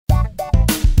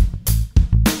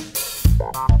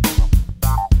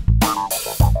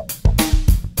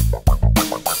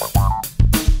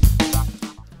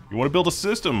want to build a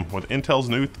system with Intel's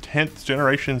new 10th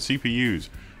generation CPUs,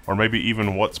 or maybe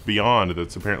even what's beyond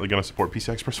that's apparently going to support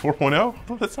PCI Express 4.0.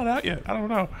 Oh, that's not out yet. I don't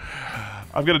know.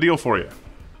 I've got a deal for you.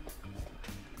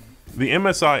 The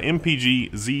MSI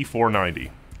MPG Z490.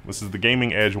 This is the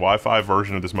gaming edge Wi-Fi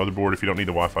version of this motherboard. If you don't need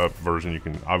the Wi-Fi version, you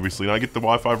can obviously not get the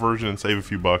Wi-Fi version and save a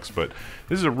few bucks, but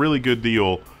this is a really good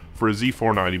deal for a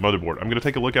Z490 motherboard. I'm going to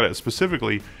take a look at it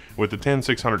specifically with the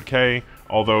 10600K,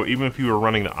 although even if you were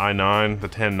running the i9, the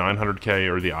 10900K,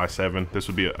 or the i7, this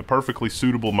would be a perfectly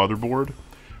suitable motherboard.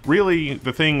 Really,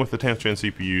 the thing with the 10th gen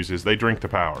CPUs is they drink the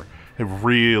power. They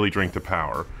really drink the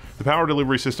power. The power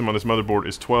delivery system on this motherboard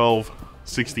is 12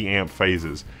 60 amp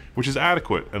phases, which is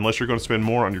adequate unless you're going to spend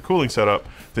more on your cooling setup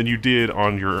than you did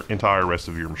on your entire rest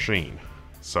of your machine.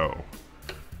 So,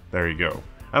 there you go.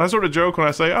 And I sort of joke when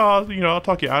I say, oh, you know, I'll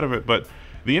talk you out of it, but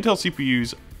the Intel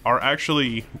CPUs are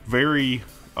actually very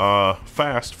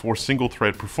fast for single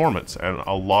thread performance, and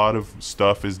a lot of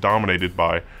stuff is dominated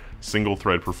by single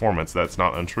thread performance. That's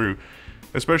not untrue,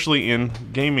 especially in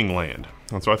gaming land.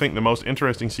 And so I think the most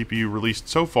interesting CPU released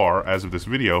so far as of this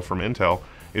video from Intel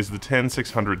is the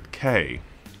 10600K.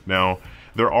 Now,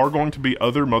 there are going to be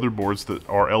other motherboards that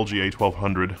are LGA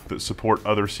 1200 that support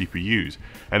other CPUs,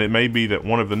 and it may be that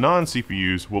one of the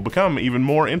non-CPUs will become even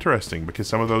more interesting because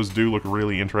some of those do look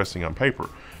really interesting on paper.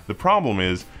 The problem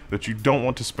is that you don't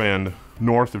want to spend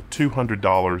north of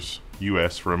 $200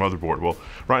 US for a motherboard. Well,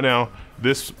 right now,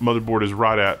 this motherboard is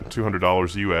right at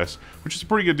 $200 US, which is a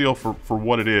pretty good deal for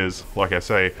what it is, like I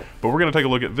say. But we're going to take a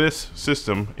look at this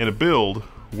system in a build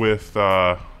with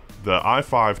the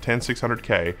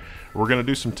i5-10600K. We're going to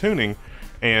do some tuning,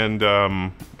 and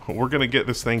we're going to get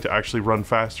this thing to actually run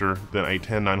faster than a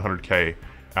 10900K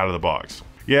out of the box.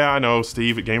 Yeah, I know,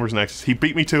 Steve at Gamers Nexus, he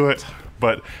beat me to it,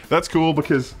 but that's cool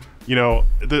because, you know,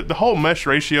 the whole mesh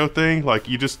ratio thing, like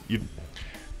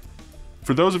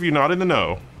for those of you not in the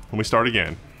know, when we start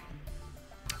again,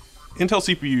 Intel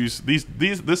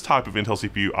CPUs, this type of Intel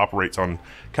CPU operates on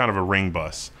kind of a ring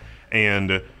bus,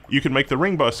 and you can make the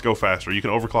ring bus go faster. You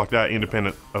can overclock that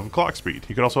independent of clock speed.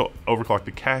 You can also overclock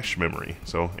the cache memory.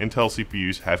 So Intel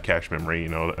CPUs have cache memory, you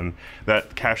know, and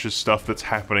that caches stuff that's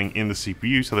happening in the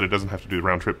CPU so that it doesn't have to do the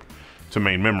round trip to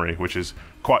main memory, which is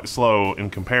quite slow in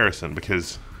comparison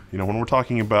because, you know, when we're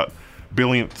talking about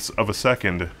billionths of a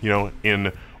second, you know,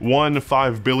 in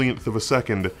 1/5 billionth of a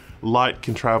second, light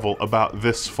can travel about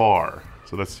this far.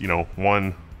 So that's, you know,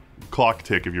 one clock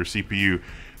tick of your CPU.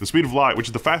 The speed of light, which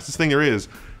is the fastest thing there is,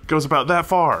 goes about that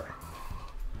far.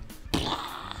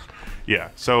 Yeah,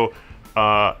 so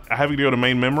having to go to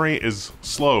main memory is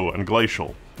slow and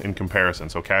glacial in comparison,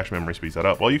 so cache memory speeds that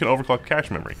up. Well, you can overclock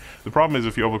cache memory. The problem is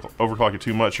if you overclock it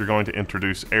too much, you're going to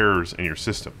introduce errors in your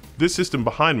system. This system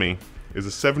behind me is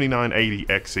a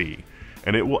 7980XE,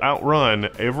 and it will outrun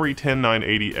every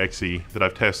 10980XE that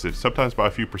I've tested, sometimes by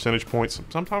a few percentage points,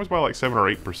 sometimes by like 7 or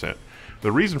 8%.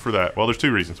 The reason for that, well, there's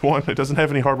two reasons. One, it doesn't have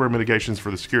any hardware mitigations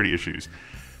for the security issues.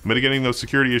 Mitigating those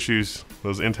security issues,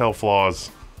 those Intel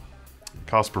flaws,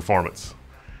 cost performance.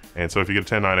 And so if you get a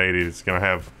 10980, it's going to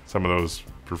have some of those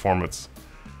performance.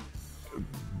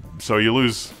 So you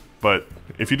lose, but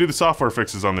if you do the software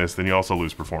fixes on this, then you also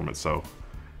lose performance. So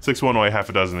 6 one way, half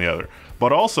a dozen the other.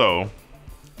 But also,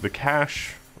 the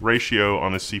cache ratio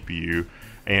on this CPU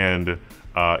and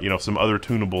you know, some other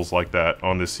tunables like that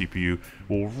on this CPU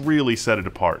will really set it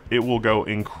apart. It will go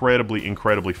incredibly,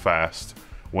 incredibly fast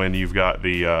when you've got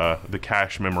the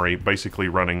cache memory basically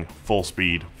running full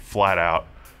speed, flat out,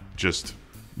 just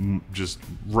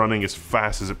running as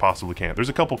fast as it possibly can. There's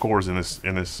a couple cores in this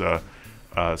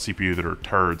CPU that are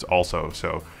turds also,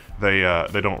 so they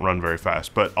don't run very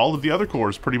fast. But all of the other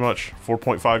cores pretty much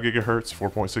 4.5 gigahertz,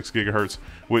 4.6 gigahertz,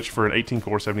 which for an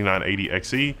 18-core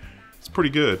 7980XE, it's pretty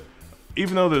good.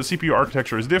 Even though the CPU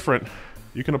architecture is different,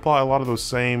 you can apply a lot of those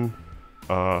same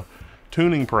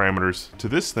tuning parameters to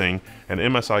this thing, and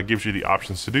MSI gives you the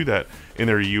options to do that in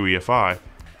their UEFI.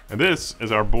 And this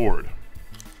is our board.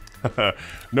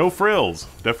 No frills,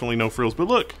 definitely no frills, but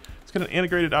look, it's got an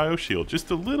integrated I/O shield. Just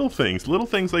the little things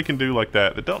they can do like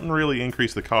that don't really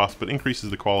increase the cost, but increases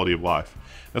the quality of life.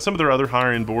 Now some of their other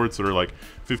higher end boards that are like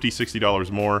 $50,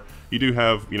 $60 more, you do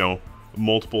have, you know,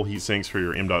 multiple heat sinks for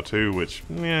your M.2, which,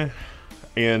 eh.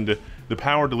 And the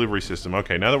power delivery system,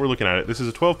 okay, now that we're looking at it, this is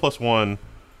a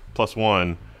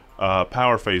 12+1+1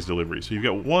 power phase delivery. So you've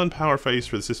got one power phase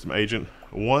for the system agent,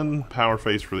 one power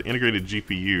phase for the integrated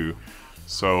GPU.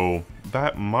 So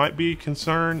that might be a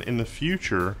concern in the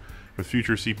future with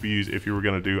future CPUs if you were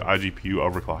going to do iGPU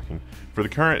overclocking. For the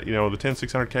current, you know, the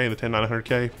 10600K and the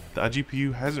 10900K, the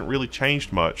iGPU hasn't really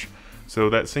changed much. So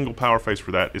that single power phase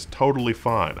for that is totally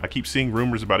fine. I keep seeing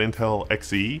rumors about Intel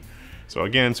XE. So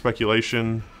again,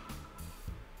 speculation.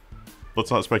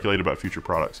 Let's not speculate about future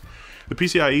products. The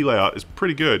PCIe layout is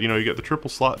pretty good. You know, you got the triple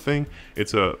slot thing.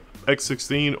 It's a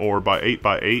X16 or by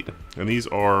 8x8, and these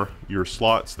are your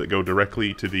slots that go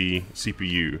directly to the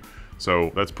CPU.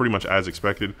 So that's pretty much as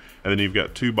expected. And then you've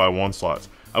got 2x1 slots.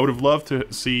 I would have loved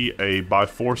to see a by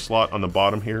 4 slot on the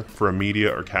bottom here for a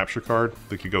media or capture card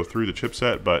that could go through the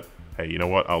chipset, but hey, you know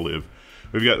what? I'll live.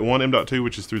 We've got one M.2,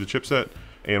 which is through the chipset,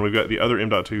 and we've got the other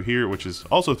M.2 here, which is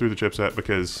also through the chipset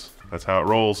because that's how it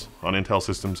rolls on Intel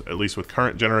systems, at least with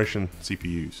current generation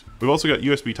CPUs. We've also got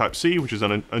USB Type-C, which is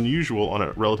unusual on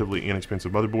a relatively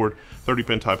inexpensive motherboard,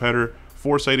 30-pin type header,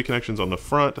 4 SATA connections on the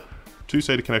front, 2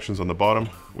 SATA connections on the bottom.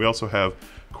 We also have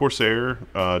Corsair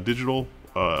digital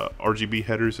RGB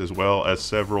headers, as well as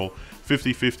several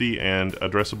 50/50 and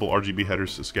addressable RGB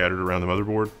headers scattered around the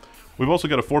motherboard. We've also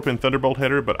got a 4-pin Thunderbolt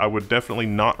header, but I would definitely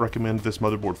not recommend this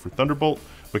motherboard for Thunderbolt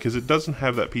because it doesn't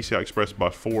have that PCI Express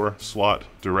by 4 slot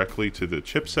directly to the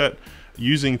chipset.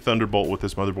 Using Thunderbolt with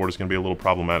this motherboard is going to be a little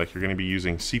problematic. You're going to be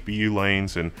using CPU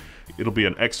lanes, and it'll be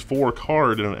an X4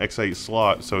 card in an X8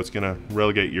 slot, so it's going to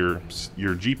relegate your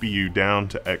GPU down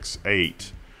to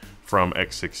X8 from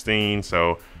X16,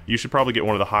 so you should probably get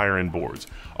one of the higher end boards.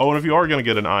 Oh, and if you are going to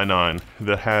get an i9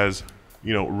 that has,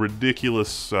 you know,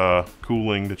 ridiculous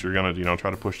cooling that you're gonna, you know,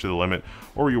 try to push to the limit,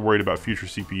 or you're worried about future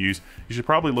CPUs, you should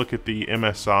probably look at the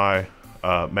MSI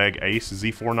Mag Ace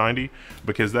Z490,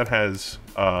 because that has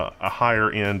a higher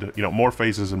end, you know, more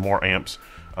phases and more amps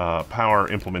power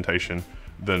implementation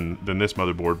than this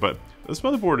motherboard. But this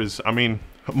motherboard is, I mean,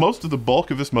 most of the bulk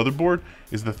of this motherboard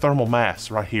is the thermal mass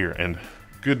right here, and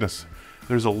goodness,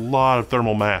 there's a lot of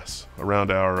thermal mass around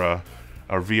our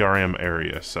VRM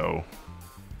area, so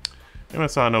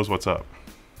MSI knows what's up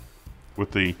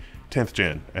with the 10th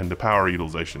gen, and the power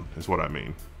utilization is what I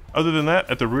mean. Other than that,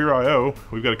 at the rear I/O,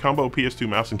 we've got a combo PS2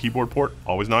 mouse and keyboard port,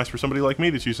 always nice for somebody like me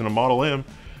that's using a Model M.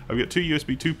 I've got 2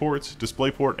 USB 2 ports,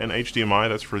 DisplayPort, and HDMI,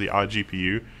 that's for the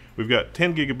iGPU. We've got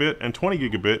 10 gigabit and 20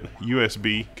 gigabit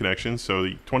USB connections, so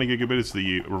the 20 gigabit is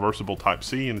the reversible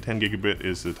Type-C, and the 10 gigabit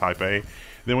is the Type-A.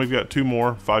 Then we've got 2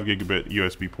 more 5 gigabit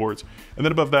USB ports, and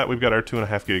then above that we've got our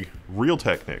 2.5 gig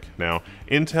Realtek NIC. Now,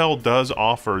 Intel does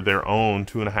offer their own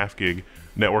 2.5 gig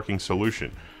networking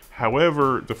solution.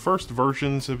 However, the first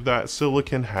versions of that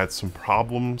silicon had some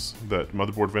problems that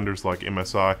motherboard vendors like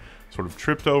MSI sort of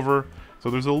tripped over. So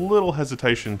there's a little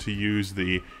hesitation to use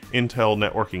the Intel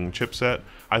networking chipset.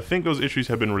 I think those issues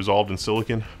have been resolved in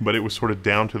silicon, but it was sort of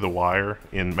down to the wire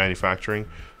in manufacturing.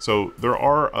 So there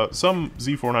are some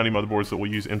Z490 motherboards that will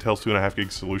use Intel's 2.5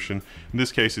 gig solution. In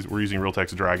this case, we're using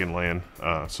Realtek's Dragonland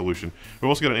solution. We've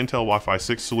also got an Intel Wi-Fi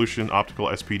 6 solution, optical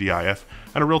SPDIF,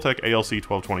 and a Realtek ALC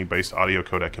 1220 based audio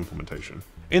codec implementation.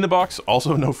 In the box,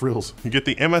 also no frills. You get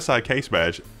the MSI case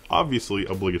badge, obviously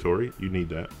obligatory, you need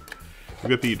that. We've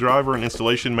got the driver and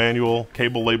installation manual,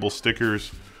 cable label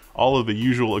stickers, all of the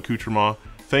usual accoutrement.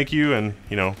 Thank you, and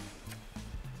you know,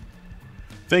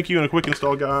 thank you, and a quick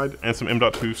install guide, and some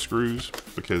M.2 screws,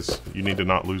 because you need to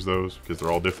not lose those, because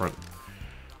they're all different.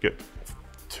 Get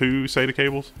 2 SATA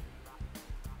cables.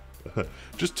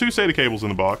 Just 2 SATA cables in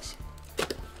the box.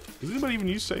 Does anybody even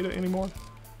use SATA anymore?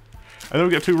 And then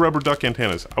we got 2 rubber duck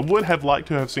antennas. I would have liked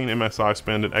to have seen MSI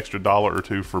spend an extra $1 or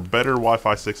 $2 for better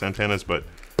Wi-Fi 6 antennas, but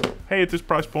hey, at this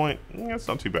price point, that's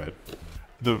not too bad.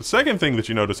 The second thing that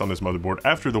you notice on this motherboard,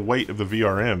 after the weight of the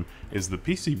VRM, is the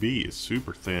PCB is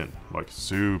super thin, like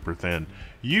super thin.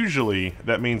 Usually,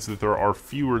 that means that there are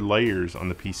fewer layers on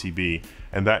the PCB,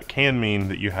 and that can mean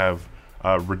that you have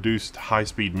reduced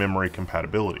high-speed memory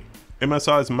compatibility.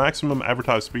 MSI's maximum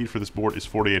advertised speed for this board is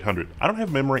 4800. I don't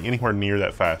have memory anywhere near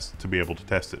that fast to be able to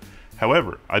test it.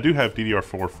 However, I do have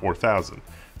DDR4 4000.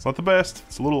 It's not the best,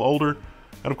 it's a little older,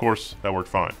 and of course, that worked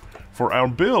fine. For our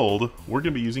build, we're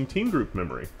going to be using Team Group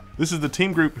memory. This is the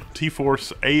Team Group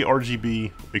T-Force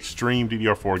ARGB Extreme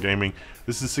DDR4 Gaming.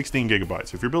 This is 16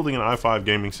 gigabytes. If you're building an i5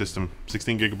 gaming system,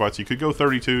 16 gigabytes, you could go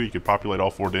 32, you could populate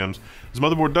all 4 DIMMs. This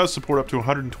motherboard does support up to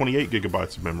 128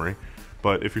 gigabytes of memory,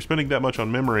 but if you're spending that much on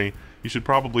memory, you should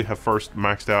probably have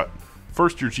maxed out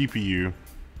your GPU,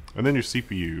 and then your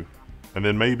CPU, and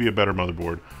then maybe a better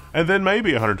motherboard, and then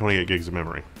maybe 128 gigs of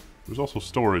memory. There's also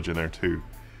storage in there too.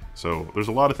 So there's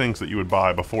a lot of things that you would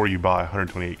buy before you buy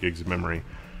 128 gigs of memory,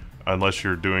 unless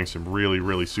you're doing some really,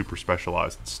 really super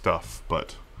specialized stuff.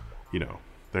 But, you know,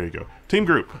 there you go. Team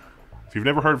Group. If you've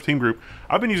never heard of Team Group,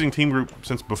 I've been using Team Group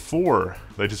since before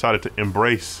they decided to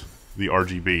embrace the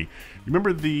RGB. You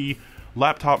remember the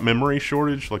laptop memory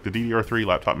shortage, like the DDR3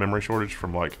 laptop memory shortage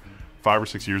from like 5 or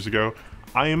 6 years ago?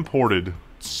 I imported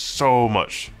so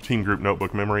much Team Group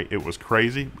notebook memory. It was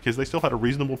crazy because they still had a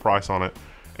reasonable price on it.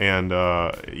 And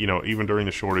you know, even during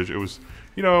the shortage, it was,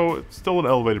 you know, it's still an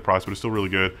elevated price, but it's still really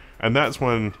good. And that's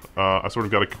when I sort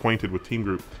of got acquainted with Team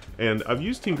Group. And I've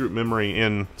used Team Group memory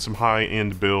in some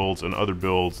high-end builds and other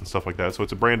builds and stuff like that, so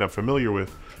it's a brand I'm familiar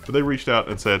with. But they reached out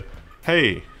and said,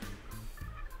 hey,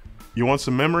 you want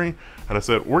some memory? And I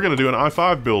said, we're gonna do an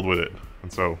i5 build with it.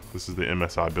 And so this is the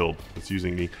MSI build. It's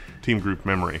using the Team Group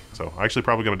memory. So I actually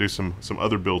probably gonna do some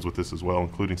other builds with this as well,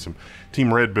 including some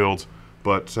Team Red builds.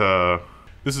 But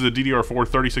this is a DDR4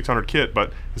 3600 kit,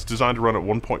 but it's designed to run at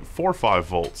 1.45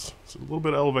 volts. It's a little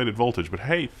bit elevated voltage, but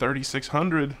hey,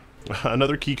 3600.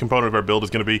 Another key component of our build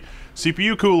is gonna be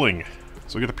CPU cooling.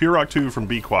 So we got the PureRock 2 from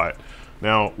Be Quiet.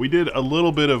 Now, we did a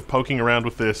little bit of poking around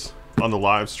with this on the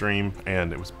live stream,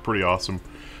 and it was pretty awesome.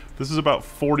 This is about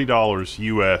 $40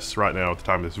 US right now at the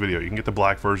time of this video. You can get the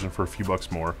black version for a few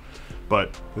bucks more,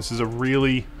 but this is a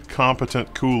really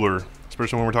competent cooler,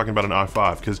 especially when we're talking about an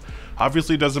i5, because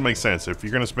obviously it doesn't make sense. If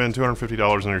you're gonna spend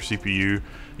 $250 on your CPU,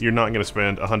 you're not gonna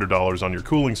spend $100 on your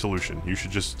cooling solution. You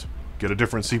should just get a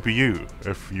different CPU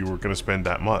if you were gonna spend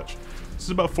that much. This is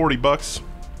about 40 bucks.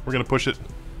 We're gonna push it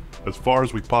as far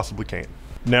as we possibly can.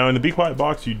 Now in the Be Quiet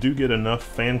box, you do get enough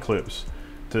fan clips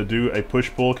to do a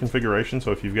push-pull configuration.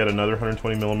 So if you've got another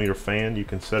 120mm fan, you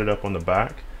can set it up on the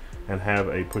back and have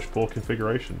a push-pull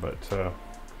configuration. But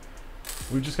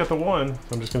we've just got the one, so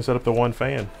I'm just gonna set up the one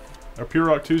fan. Our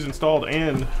PureRock 2 is installed,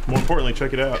 and more importantly,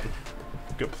 check it out.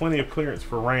 We've got plenty of clearance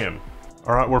for RAM.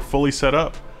 All right, we're fully set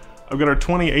up. I've got our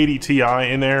 2080 Ti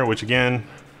in there, which again,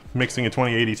 mixing a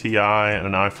 2080 Ti and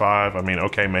an i5, I mean,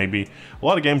 okay, maybe. A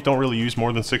lot of games don't really use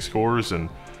more than 6 cores, and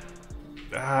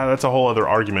that's a whole other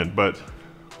argument, but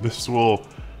this will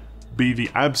be the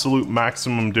absolute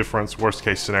maximum difference, worst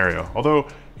case scenario. Although,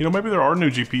 you know, maybe there are new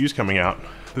GPUs coming out.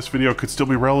 This video could still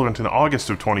be relevant in August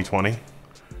of 2020,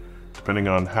 depending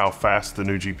on how fast the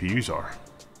new GPUs are.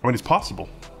 I mean, it's possible.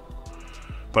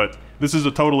 But this is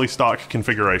a totally stock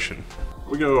configuration.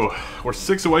 Here we go, we're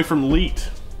 6 away from elite.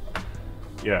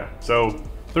 Yeah, so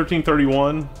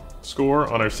 1331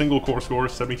 score on our single core score,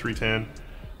 7310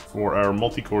 for our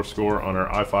multi-core score on our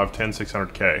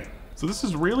i5-10600K. So this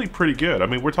is really pretty good. I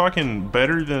mean, we're talking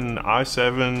better than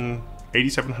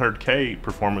i7-8700K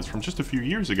performance from just a few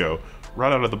years ago,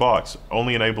 right out of the box,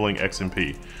 only enabling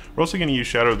XMP. We're also gonna use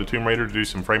Shadow of the Tomb Raider to do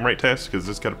some frame rate tests, because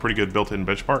it's got a pretty good built-in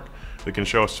benchmark that can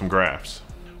show us some graphs.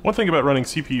 One thing about running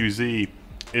CPU-Z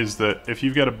is that if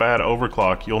you've got a bad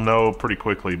overclock, you'll know pretty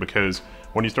quickly, because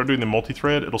when you start doing the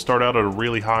multi-thread, it'll start out at a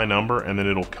really high number and then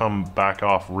it'll come back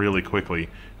off really quickly.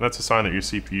 And that's a sign that your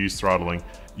CPU is throttling.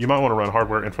 You might want to run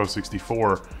Hardware Info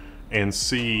 64 and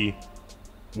see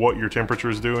what your temperature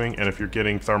is doing and if you're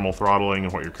getting thermal throttling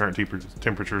and what your current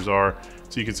temperatures are.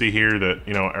 So you can see here that,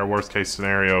 you know, our worst case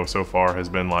scenario so far has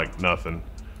been like nothing.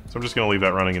 So I'm just going to leave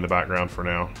that running in the background for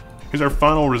now. Here's our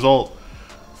final result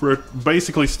for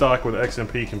basically stock with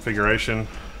XMP configuration.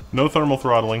 No thermal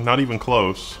throttling, not even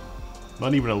close.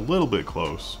 Not even a little bit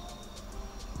close.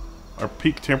 Our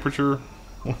peak temperature,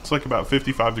 it's like about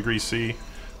 55 degrees C.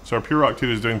 So our PureRock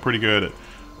 2 is doing pretty good at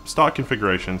stock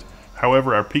configurations.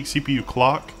 However, our peak CPU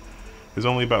clock is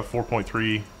only about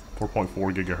 4.3,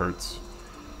 4.4 gigahertz,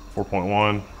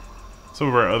 4.1. Some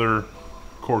of our other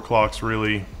core clocks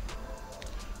really,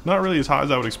 not really as high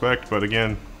as I would expect, but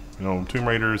again, you know, Tomb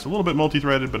Raider is a little bit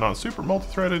multi-threaded, but not super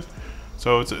multi-threaded.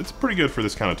 So it's pretty good for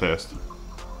this kind of test,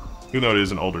 even though it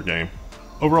is an older game.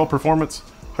 Overall performance,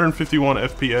 151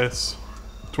 FPS,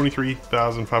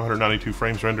 23,592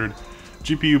 frames rendered,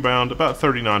 GPU bound about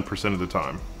 39% of the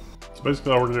time. So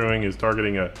basically all we're doing is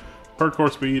targeting a per core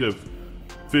speed of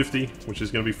 50, which is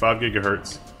going to be 5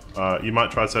 gigahertz. You might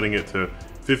try setting it to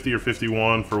 50 or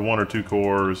 51 for 1 or 2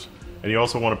 cores, and you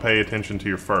also want to pay attention to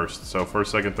your first. So first,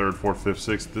 second, third, fourth, fifth,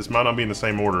 sixth. This might not be in the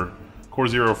same order. Core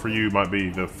 0 for you might be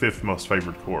the 5th most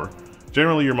favored core.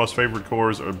 Generally, your most favored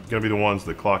cores are going to be the ones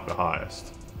that clock the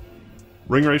highest.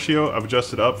 Ring ratio, I've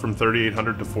adjusted up from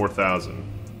 3800 to 4000.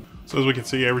 So as we can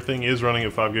see, everything is running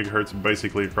at 5 gigahertz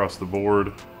basically across the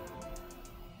board.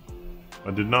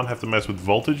 I did not have to mess with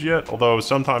voltage yet, although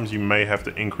sometimes you may have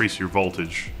to increase your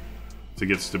voltage to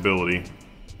get stability,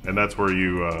 and that's where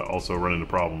you also run into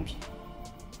problems.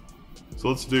 So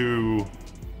let's do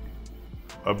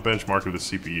a benchmark of the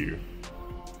CPU.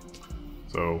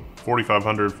 So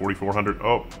 4500, 4400,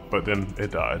 oh, but then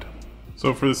it died.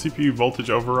 So for the CPU voltage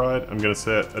override, I'm gonna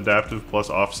set adaptive plus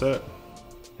offset,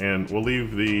 and we'll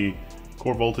leave the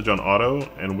core voltage on auto,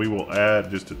 and we will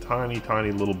add just a tiny,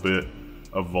 tiny little bit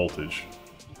of voltage.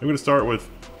 I'm gonna start with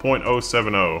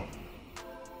 0.070.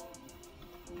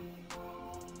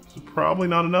 So probably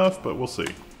not enough, but we'll see.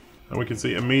 And we can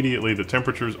see immediately the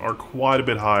temperatures are quite a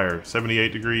bit higher.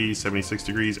 78 degrees, 76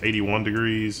 degrees, 81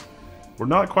 degrees. We're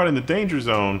not quite in the danger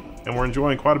zone, and we're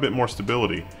enjoying quite a bit more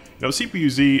stability. Now,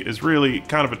 CPU-Z is really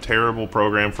kind of a terrible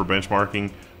program for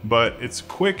benchmarking, but it's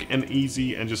quick and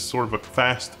easy and just sort of a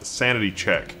fast sanity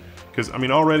check. Because, I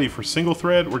mean, already for single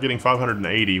thread, we're getting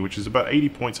 580, which is about 80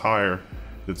 points higher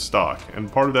than stock. And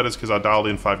part of that is because I dialed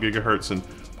in 5 gigahertz, and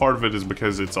part of it is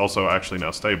because it's also actually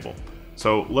now stable.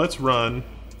 So let's run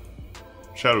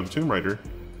Shadow of the Tomb Raider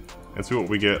and see what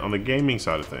we get on the gaming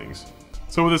side of things.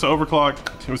 So with this overclock,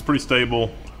 it was pretty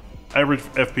stable. Average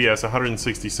FPS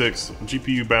 166,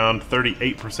 GPU bound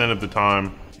 38% of the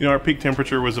time. You know, our peak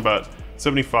temperature was about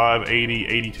 75, 80,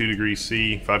 82 degrees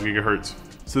C, 5 gigahertz.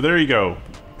 So there you go.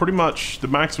 Pretty much the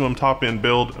maximum top end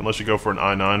build, unless you go for an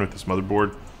i9 with this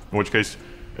motherboard. In which case,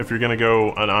 if you're gonna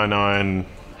go an i9,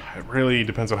 it really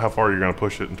depends on how far you're gonna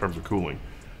push it in terms of cooling.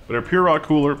 But our Pure Rock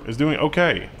cooler is doing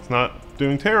okay. It's not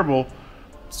doing terrible.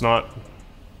 It's not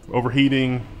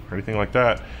overheating or anything like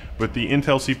that, but the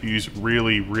Intel CPUs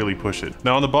really push it.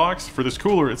 Now on the box for this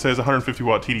cooler, it says 150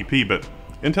 watt TDP, but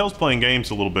Intel's playing games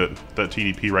a little bit, that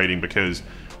TDP rating, because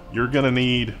you're gonna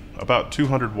need about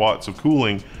 200 watts of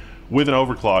cooling with an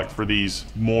overclock for these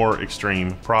more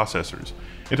extreme processors.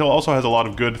 Intel also has a lot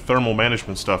of good thermal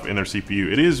management stuff in their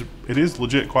CPU. It is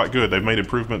legit quite good. They've made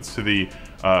improvements to the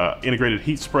integrated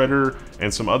heat spreader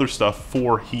and some other stuff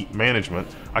for heat management.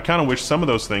 I kind of wish some of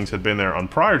those things had been there on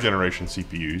prior generation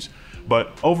CPUs,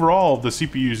 but overall the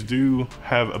CPUs do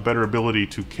have a better ability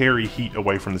to carry heat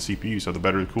away from the CPU. So the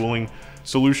better the cooling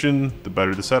solution, the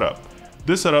better the setup.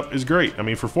 This setup is great. I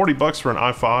mean, for 40 bucks for an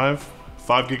i5,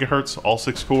 5 gigahertz, all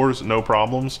 6 cores, no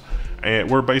problems.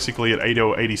 And we're basically at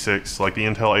 8086, like the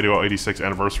Intel 8086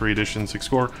 Anniversary Edition 6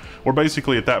 core. We're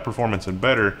basically at that performance and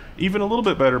better, even a little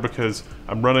bit better because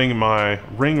I'm running my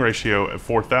ring ratio at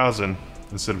 4000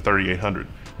 instead of 3800.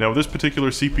 Now with this particular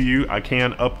CPU, I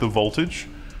can up the voltage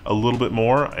a little bit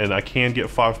more and I can get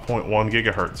 5.1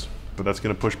 gigahertz. But that's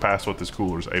going to push past what this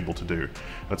cooler is able to do.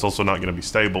 That's also not going to be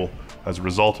stable as a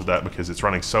result of that because it's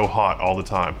running so hot all the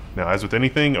time. Now, as with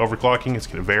anything, overclocking, it's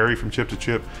going to vary from chip to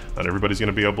chip. Not everybody's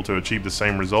going to be able to achieve the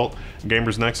same result.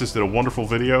 Gamers Nexus did a wonderful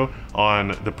video on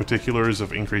the particulars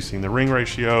of increasing the ring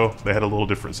ratio. They had a little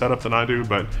different setup than I do,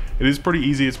 but it is pretty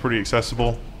easy, it's pretty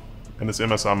accessible, and this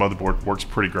MSI motherboard works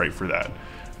pretty great for that.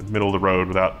 Middle of the road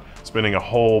without spending a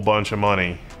whole bunch of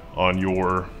money on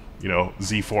your, you know,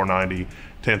 Z490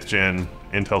 10th gen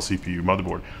Intel CPU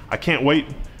motherboard. I can't wait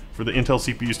for the Intel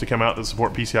CPUs to come out that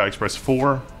support PCI Express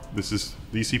 4. These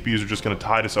CPUs are just going to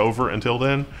tide us over until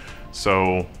then.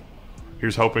 So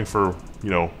here's hoping for,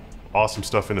 you know, awesome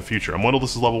stuff in the future. I'm Wendell,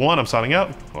 this is Level 1. I'm signing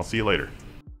out. I'll see you later.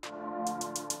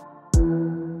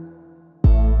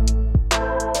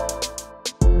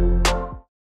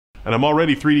 And I'm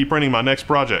already 3D printing my next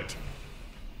project.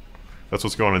 That's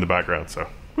what's going on in the background, so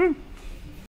woo.